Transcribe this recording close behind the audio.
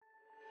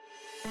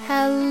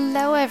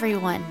Hello,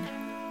 everyone.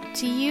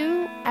 Do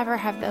you ever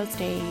have those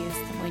days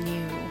when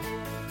you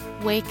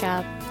wake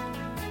up,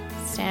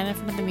 stand in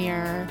front of the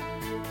mirror,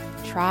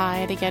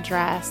 try to get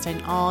dressed,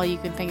 and all you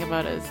can think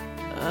about is,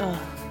 ugh,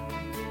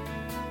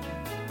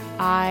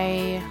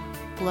 I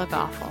look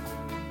awful.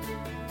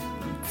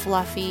 I'm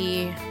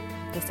fluffy.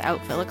 This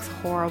outfit looks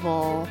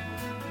horrible.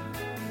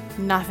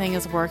 Nothing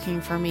is working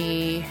for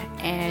me.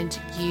 And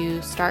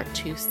you start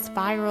to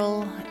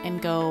spiral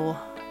and go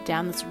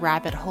down this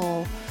rabbit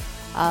hole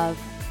of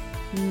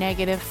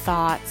negative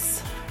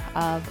thoughts,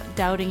 of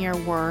doubting your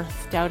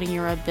worth, doubting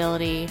your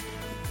ability,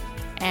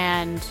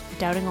 and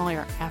doubting all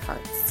your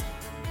efforts.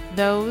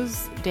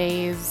 Those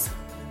days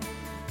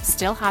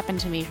still happen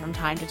to me from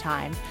time to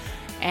time,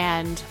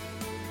 and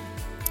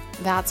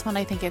that's when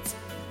I think it's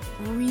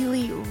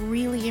really,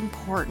 really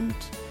important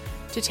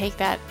to take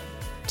that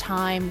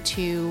time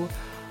to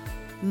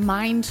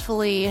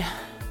mindfully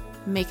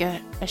make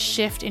a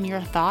shift in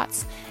your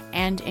thoughts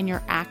and in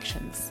your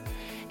actions.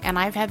 And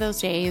I've had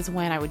those days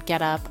when I would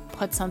get up,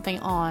 put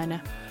something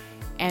on,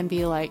 and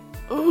be like,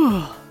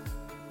 "Ugh,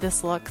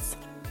 this looks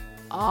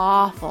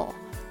awful.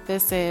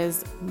 This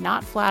is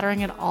not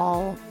flattering at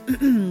all."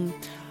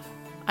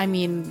 I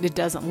mean, it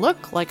doesn't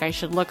look like I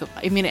should look.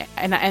 I mean,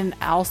 and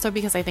also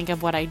because I think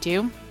of what I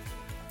do,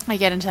 I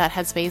get into that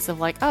headspace of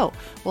like, oh,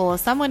 well,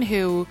 as someone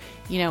who,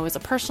 is a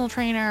personal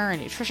trainer, a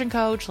nutrition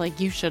coach, like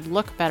you should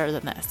look better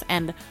than this.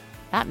 And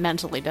that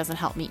mentally doesn't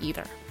help me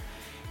either.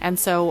 And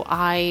so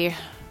I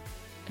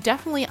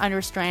definitely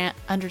understand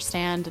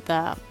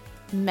the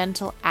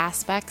mental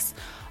aspects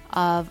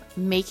of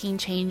making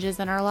changes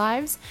in our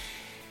lives,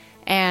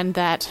 and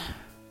that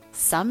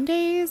some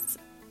days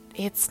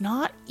it's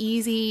not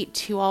easy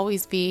to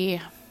always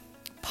be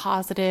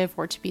positive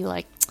or to be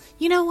like,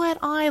 you know what,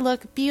 I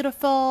look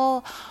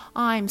beautiful.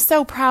 I'm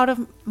so proud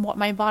of what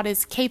my body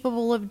is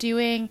capable of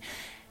doing.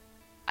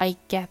 I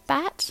get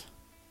that,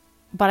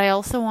 but I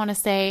also want to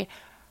say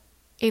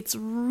it's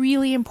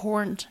really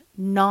important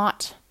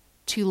not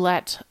to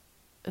let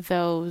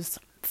those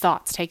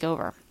thoughts take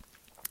over,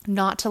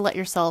 not to let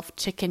yourself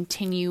to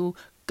continue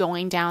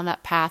going down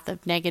that path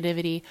of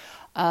negativity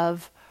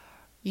of,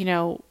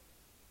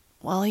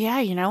 well, yeah,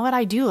 you know what?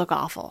 I do look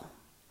awful.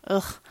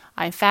 Ugh,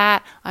 I'm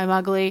fat, I'm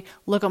ugly,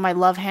 look at my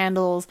love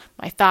handles,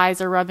 my thighs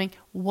are rubbing,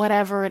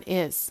 whatever it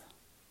is.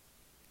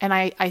 And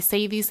I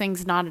say these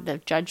things not out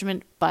of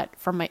judgment, but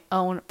from my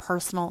own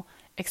personal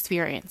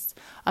experience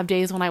of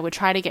days when I would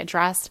try to get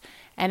dressed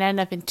and end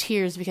up in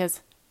tears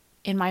because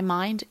in my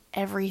mind,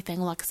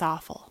 everything looks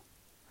awful.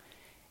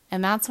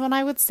 And that's when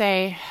I would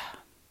say,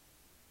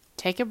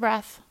 take a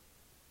breath,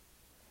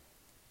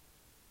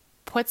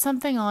 put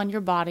something on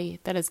your body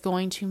that is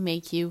going to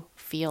make you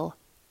feel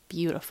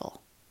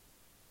beautiful.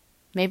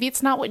 Maybe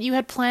it's not what you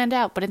had planned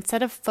out, but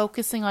instead of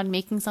focusing on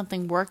making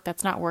something work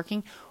that's not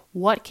working,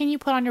 what can you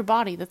put on your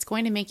body that's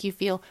going to make you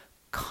feel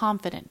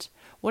confident?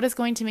 What is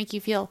going to make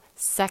you feel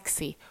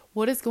sexy?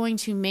 What is going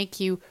to make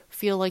you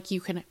feel like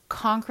you can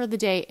conquer the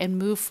day and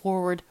move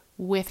forward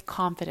with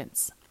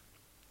confidence?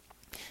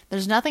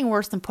 There's nothing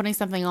worse than putting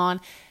something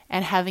on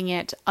and having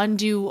it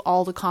undo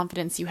all the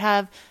confidence you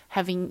have,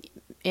 having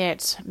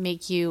it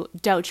make you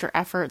doubt your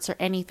efforts or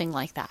anything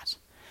like that.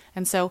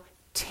 And so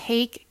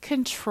take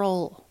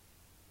control.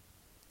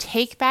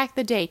 Take back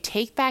the day.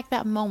 Take back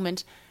that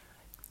moment.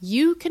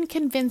 You can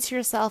convince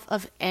yourself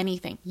of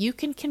anything. You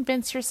can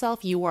convince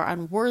yourself you are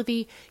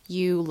unworthy,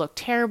 you look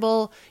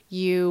terrible,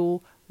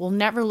 you will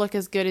never look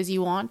as good as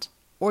you want,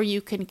 or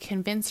you can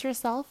convince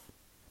yourself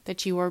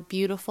that you are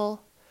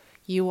beautiful,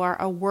 you are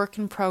a work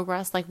in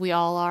progress like we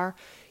all are.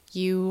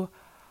 You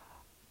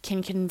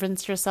can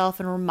convince yourself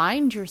and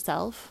remind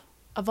yourself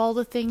of all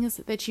the things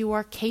that you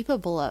are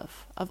capable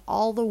of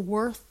all the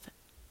worth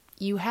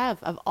you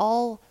have, of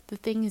all the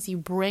things you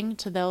bring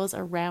to those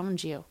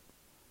around you.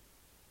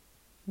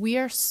 We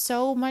are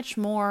so much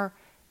more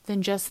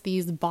than just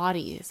these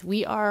bodies.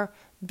 We are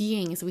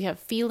beings. We have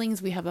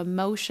feelings. We have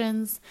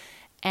emotions.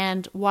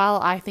 And while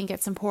I think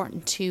it's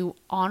important to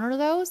honor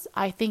those,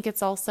 I think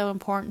it's also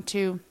important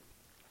to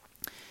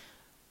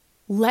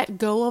let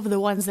go of the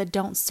ones that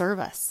don't serve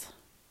us.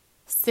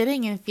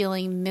 Sitting and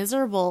feeling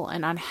miserable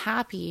and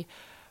unhappy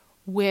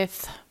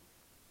with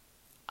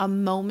a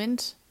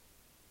moment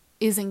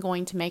isn't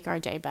going to make our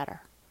day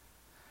better.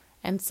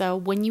 And so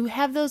when you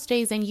have those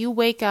days and you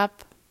wake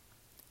up,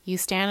 you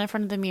stand in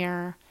front of the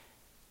mirror,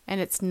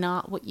 and it's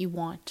not what you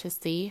want to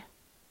see,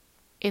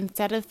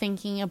 instead of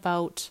thinking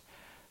about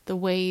the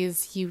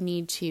ways you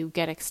need to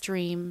get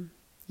extreme,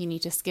 you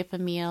need to skip a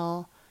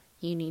meal,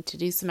 you need to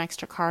do some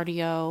extra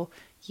cardio,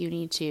 you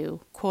need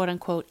to quote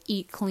unquote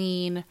eat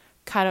clean,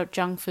 cut out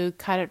junk food,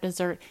 cut out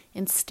dessert.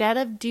 Instead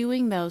of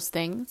doing those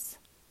things,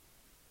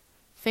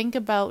 think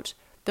about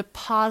the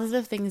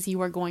positive things you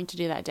are going to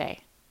do that day,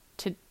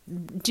 to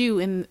do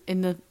in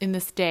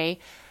this day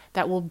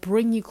that will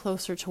bring you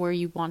closer to where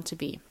you want to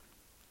be.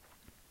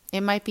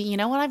 It might be, you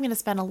know what, I'm going to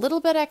spend a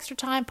little bit extra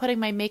time putting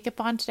my makeup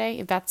on today,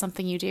 if that's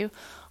something you do.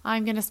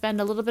 I'm going to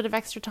spend a little bit of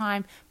extra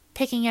time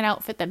picking an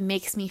outfit that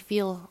makes me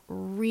feel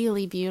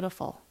really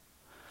beautiful.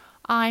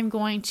 I'm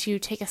going to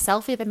take a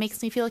selfie that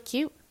makes me feel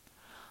cute.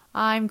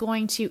 I'm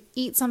going to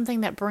eat something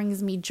that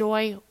brings me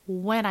joy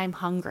when I'm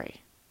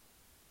hungry.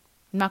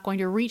 I'm not going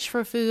to reach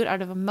for food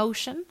out of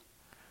emotion.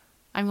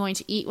 I'm going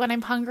to eat when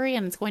I'm hungry,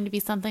 and it's going to be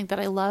something that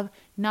I love,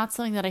 not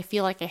something that I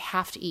feel like I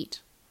have to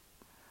eat.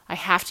 I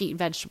have to eat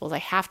vegetables. I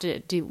have to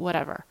do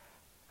whatever.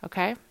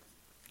 Okay?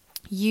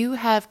 You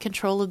have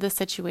control of the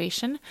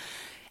situation.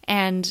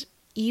 And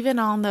even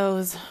on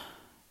those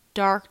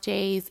dark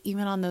days,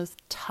 even on those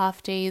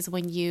tough days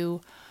when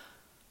you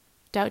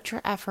doubt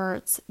your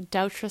efforts,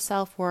 doubt your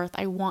self-worth,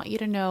 I want you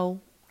to know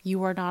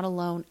you are not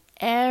alone.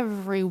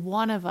 Every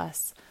one of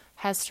us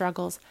has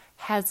struggles,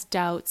 has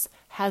doubts,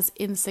 has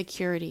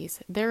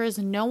insecurities. There is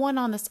no one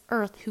on this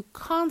earth who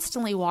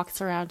constantly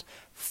walks around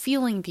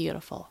feeling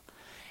beautiful.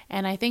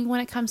 And I think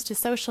when it comes to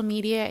social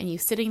media and you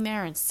sitting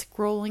there and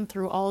scrolling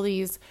through all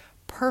these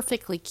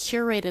perfectly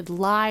curated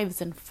lives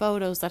and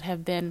photos that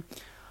have been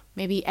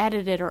maybe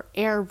edited or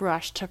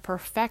airbrushed to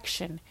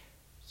perfection,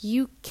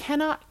 you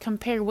cannot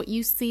compare what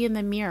you see in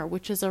the mirror,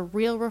 which is a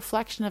real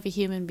reflection of a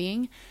human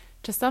being,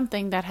 to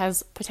something that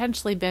has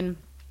potentially been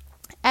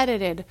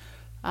edited,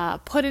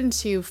 put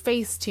into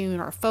Facetune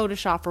or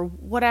Photoshop or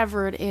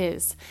whatever it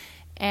is.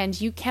 And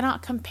you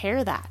cannot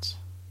compare that.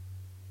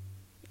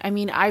 I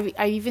mean, I've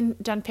even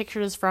done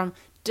pictures from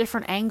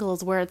different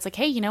angles where it's like,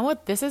 hey, you know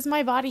what? This is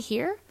my body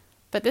here,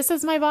 but this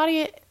is my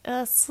body at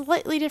a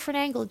slightly different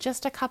angle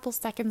just a couple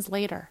seconds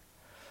later.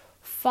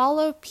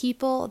 Follow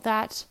people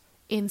that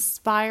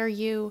inspire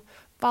you.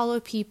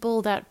 Follow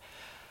people that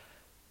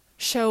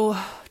show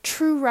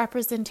true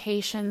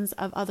representations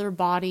of other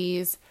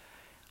bodies.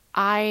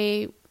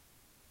 I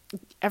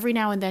every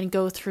now and then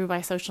go through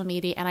my social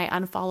media and I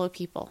unfollow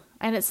people.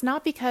 And it's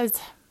not because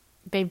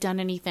they've done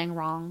anything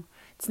wrong.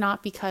 It's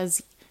not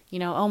because,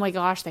 oh my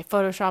gosh, they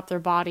Photoshop their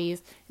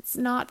bodies. It's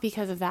not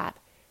because of that.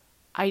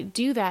 I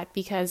do that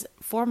because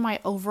for my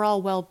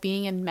overall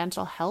well-being and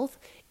mental health,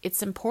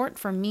 it's important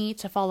for me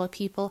to follow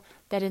people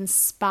that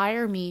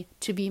inspire me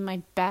to be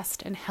my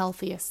best and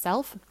healthiest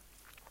self,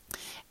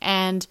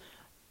 and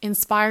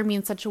inspire me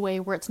in such a way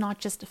where it's not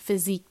just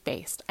physique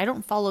based. I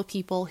don't follow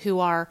people who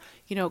are,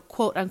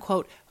 quote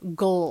unquote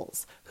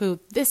goals, who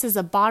this is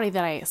a body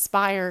that I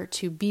aspire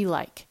to be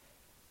like.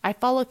 I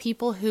follow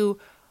people who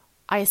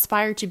I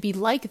aspire to be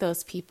like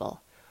those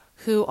people,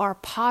 who are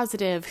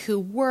positive, who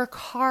work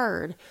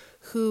hard,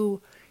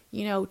 who,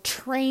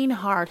 train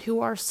hard,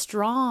 who are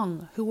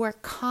strong, who are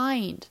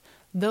kind.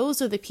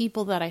 Those are the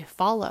people that I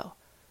follow.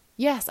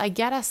 Yes, I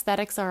get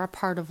aesthetics are a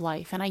part of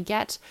life, and I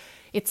get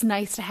it's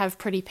nice to have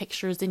pretty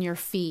pictures in your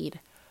feed.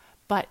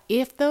 But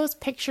if those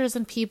pictures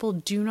and people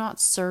do not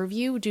serve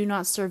you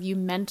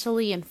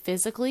mentally and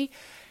physically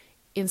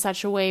in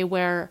such a way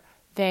where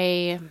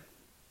they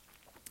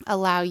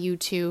allow you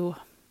to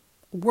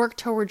work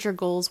towards your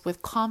goals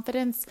with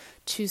confidence,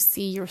 to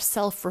see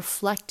yourself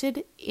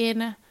reflected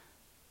in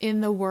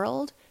the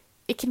world,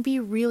 it can be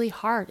really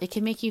hard. It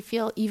can make you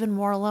feel even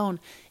more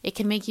alone. It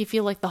can make you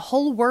feel like the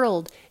whole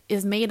world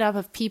is made up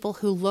of people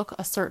who look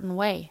a certain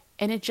way,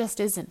 and it just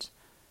isn't.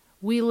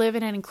 We live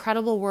in an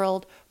incredible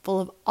world full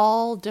of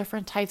all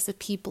different types of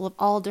people of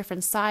all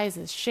different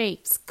sizes,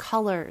 shapes,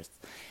 colors,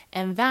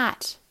 and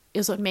that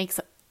is what makes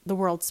the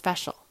world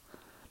special.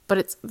 But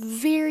it's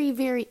very,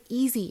 very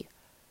easy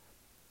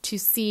to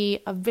see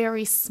a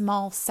very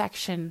small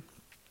section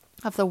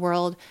of the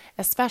world,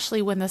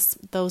 especially when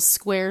those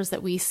squares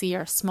that we see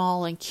are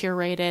small and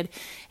curated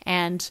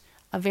and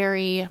a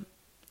very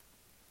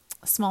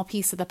small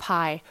piece of the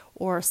pie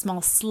or a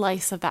small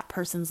slice of that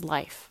person's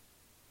life.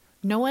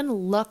 No one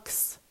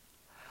looks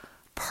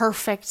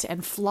perfect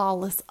and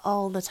flawless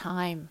all the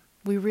time.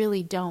 We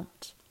really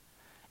don't.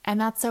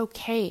 And that's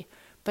okay.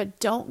 But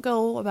don't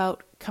go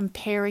about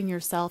comparing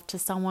yourself to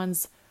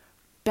someone's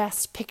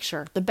best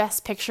picture, the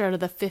best picture out of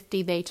the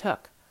 50 they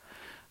took.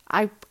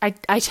 I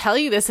tell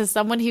you this as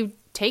someone who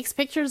takes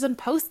pictures and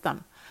posts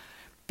them,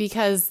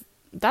 because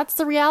that's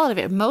the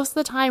reality of it. Most of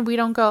the time we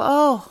don't go,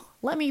 oh,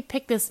 let me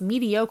pick this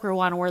mediocre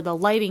one where the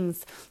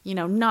lighting's,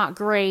 not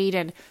great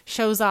and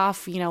shows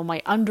off,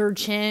 my under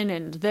chin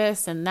and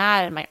this and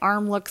that, and my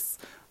arm looks,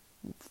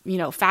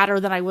 fatter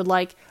than I would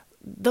like.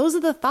 Those are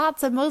the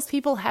thoughts that most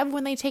people have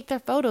when they take their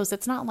photos.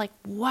 It's not like,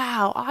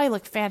 wow, I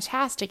look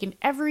fantastic in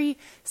every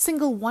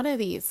single one of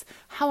these.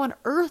 How on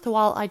earth will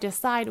I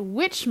decide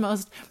which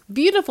most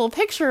beautiful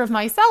picture of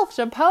myself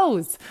to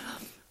pose?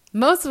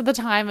 Most of the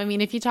time,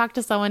 if you talk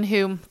to someone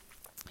who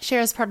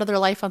shares part of their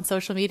life on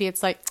social media,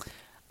 it's like,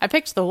 I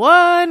picked the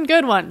one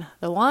good one,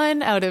 the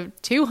one out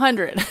of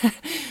 200.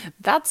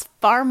 That's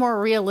far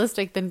more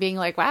realistic than being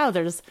like, wow,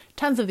 there's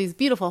tons of these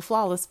beautiful,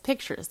 flawless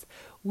pictures.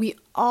 We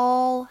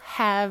all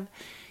have,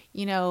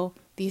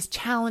 these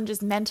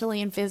challenges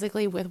mentally and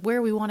physically with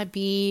where we want to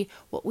be,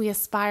 what we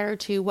aspire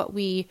to, what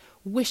we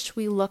wish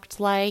we looked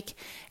like.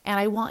 And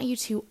I want you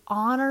to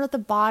honor the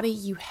body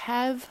you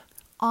have,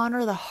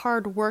 honor the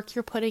hard work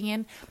you're putting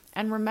in.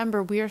 And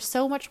remember, we are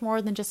so much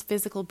more than just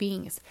physical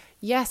beings.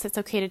 Yes, it's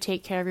okay to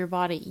take care of your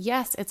body.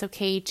 Yes, it's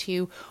okay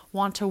to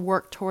want to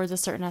work towards a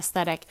certain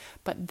aesthetic,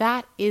 but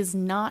that is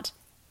not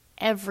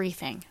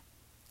everything.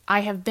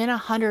 I have been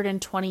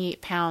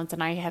 128 pounds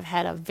and I have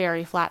had a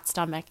very flat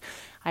stomach.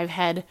 I've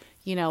had,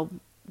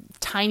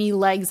 tiny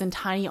legs and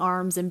tiny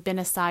arms and been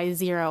a size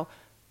 0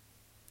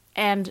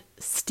 and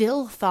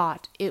still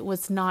thought it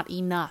was not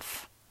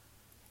enough.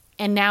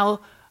 And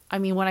now,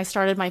 when I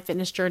started my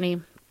fitness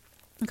journey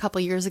a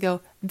couple years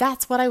ago,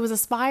 that's what I was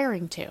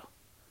aspiring to.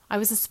 I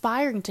was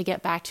aspiring to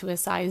get back to a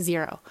size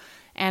 0.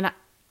 And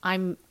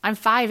I'm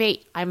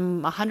 5'8".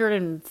 I'm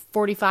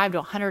 145 to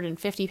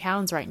 150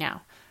 pounds right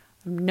now.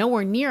 I'm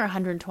nowhere near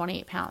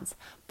 128 pounds,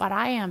 but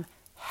I am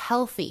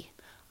healthy.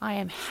 I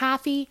am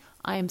happy.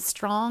 I am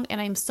strong, and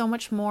I'm so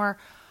much more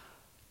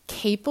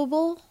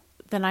capable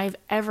than I've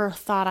ever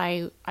thought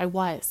I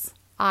was.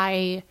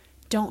 I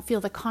don't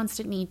feel the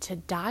constant need to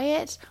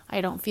diet.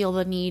 I don't feel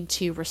the need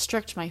to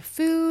restrict my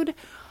food.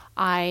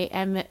 I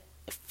am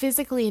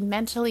physically and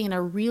mentally in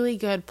a really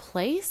good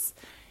place.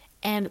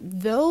 And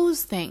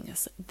those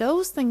things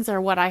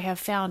are what I have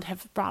found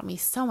have brought me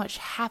so much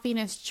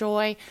happiness,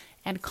 joy,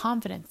 and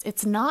confidence.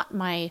 It's not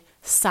my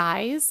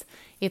size.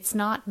 It's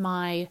not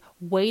my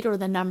weight or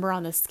the number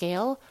on the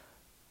scale.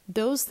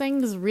 Those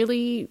things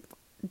really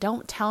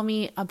don't tell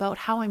me about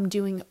how I'm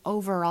doing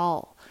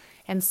overall.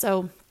 And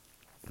so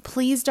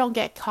please don't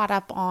get caught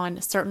up on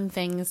certain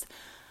things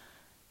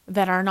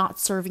that are not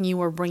serving you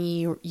or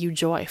bringing you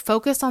joy.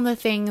 Focus on the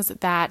things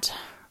that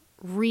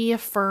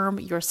reaffirm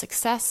your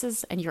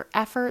successes and your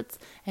efforts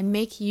and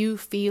make you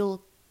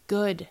feel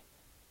good.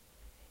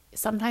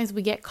 Sometimes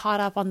we get caught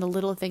up on the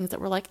little things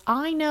that we're like,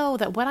 I know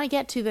that when I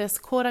get to this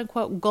quote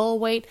unquote goal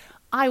weight,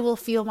 I will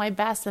feel my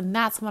best, and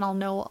that's when I'll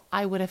know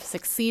I would have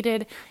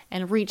succeeded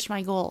and reached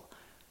my goal.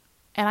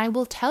 And I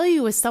will tell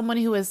you, as someone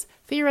who has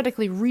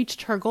theoretically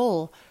reached her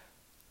goal,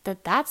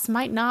 that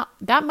might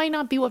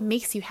not be what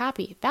makes you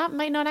happy. That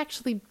might not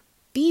actually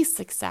be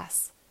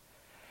success.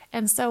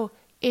 And so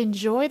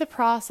enjoy the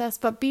process,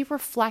 but be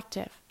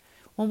reflective.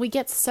 When we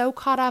get so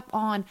caught up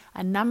on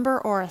a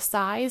number or a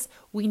size,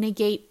 we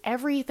negate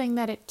everything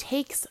that it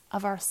takes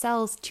of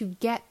ourselves to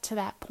get to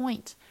that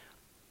point.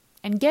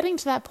 And getting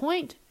to that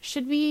point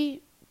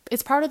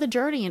it's part of the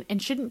journey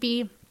and shouldn't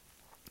be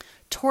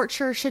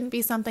torture, shouldn't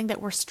be something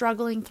that we're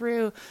struggling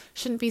through,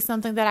 shouldn't be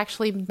something that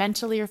actually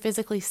mentally or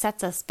physically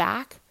sets us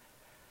back.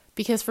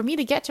 Because for me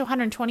to get to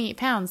 128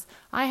 pounds,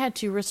 I had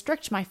to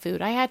restrict my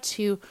food. I had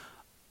to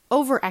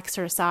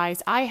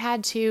over-exercise. I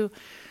had to,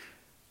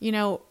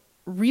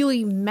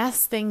 really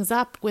mess things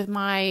up with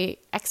my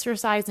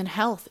exercise and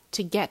health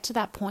to get to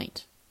that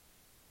point.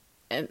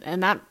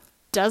 And that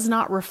does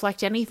not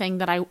reflect anything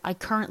that I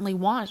currently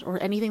want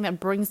or anything that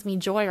brings me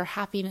joy or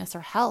happiness or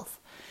health.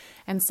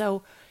 And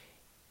so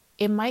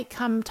it might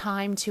come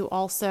time to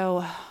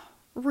also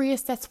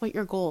reassess what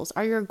your goals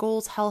are. Your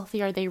goals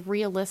healthy? Are they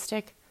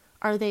realistic?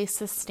 Are they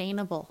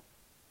sustainable?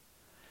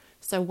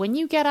 So when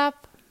you get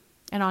up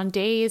and on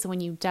days when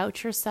you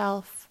doubt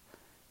yourself,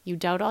 you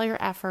doubt all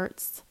your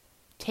efforts,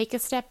 take a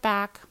step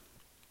back,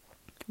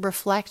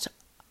 reflect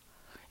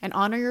and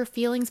honor your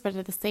feelings, but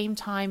at the same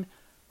time,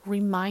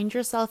 remind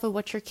yourself of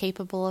what you're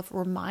capable of,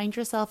 remind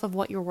yourself of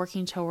what you're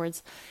working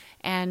towards.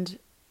 And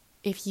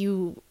if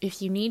you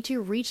need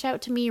to, reach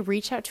out to me,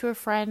 reach out to a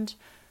friend,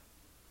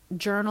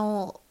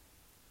 journal,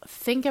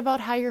 think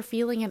about how you're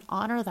feeling and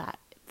honor that.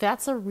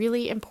 That's a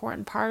really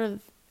important part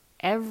of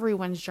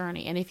everyone's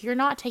journey. And if you're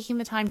not taking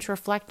the time to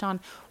reflect on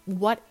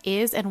what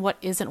is and what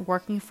isn't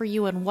working for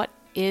you and what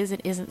is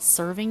and isn't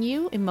serving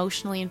you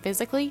emotionally and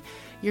physically,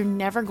 you're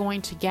never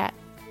going to get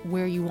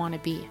where you want to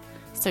be.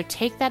 So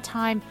take that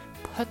time,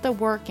 put the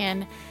work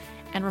in,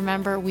 and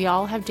remember, we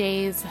all have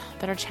days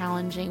that are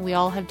challenging. We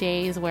all have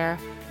days where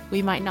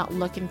we might not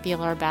look and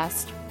feel our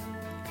best,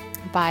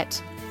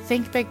 but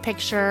think big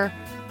picture,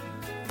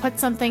 put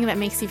something that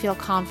makes you feel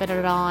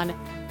confident on,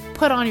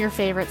 put on your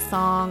favorite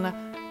song,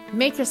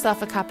 make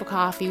yourself a cup of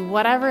coffee,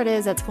 whatever it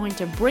is that's going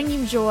to bring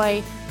you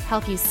joy,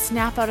 help you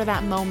snap out of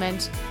that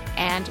moment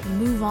and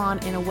move on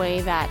in a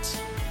way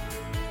that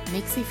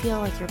makes you feel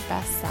like your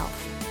best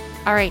self.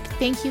 All right.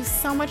 Thank you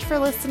so much for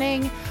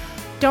listening.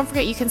 Don't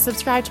forget you can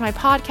subscribe to my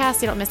podcast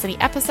so you don't miss any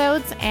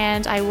episodes,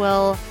 and I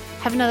will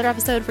have another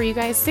episode for you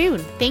guys soon.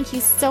 Thank you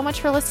so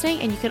much for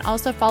listening, and you can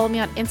also follow me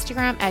on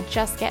Instagram at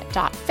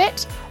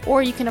justget.fit,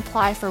 or you can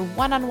apply for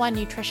one-on-one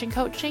nutrition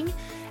coaching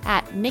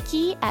at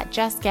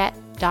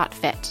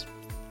nikki@justget.fit.